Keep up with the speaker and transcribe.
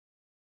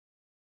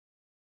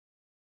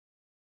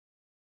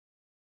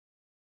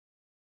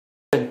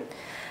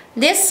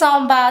This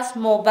SoundBase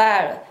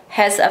Mobile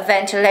has a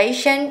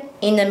ventilation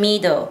in the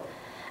middle,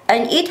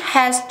 and it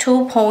has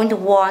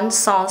 2.1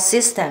 sound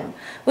system.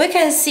 We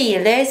can see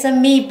there's a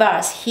mid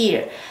bass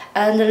here,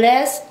 and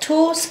there's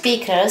 2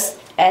 speakers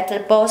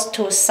at both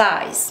 2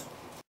 sides.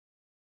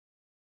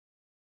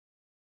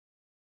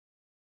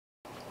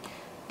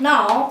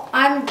 Now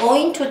I'm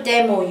going to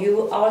demo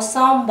you our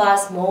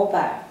SoundBase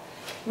Mobile.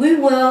 We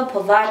will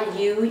provide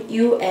you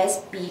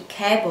USB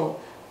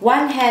cable.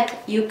 One head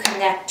you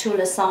connect to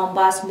the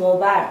SoundBase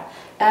Mobile,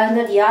 and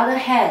the other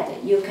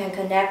head you can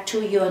connect to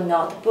your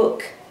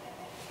notebook.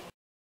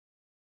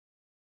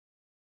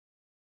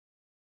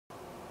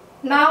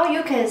 Now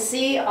you can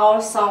see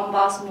our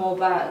SoundBase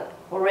Mobile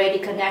already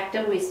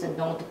connected with the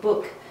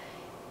notebook.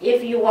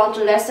 If you want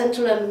to listen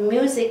to the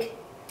music,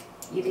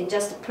 you can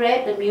just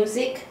play the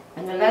music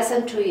and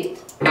listen to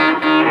it.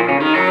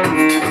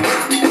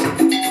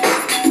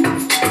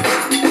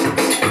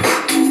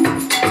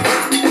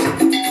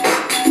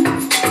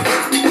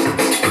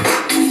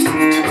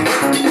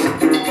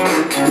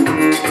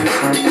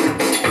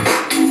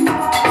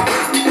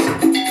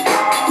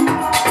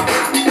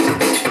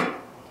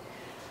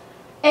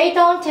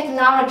 ADDON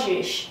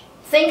technologies.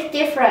 Think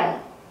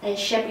different and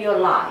shape your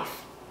life.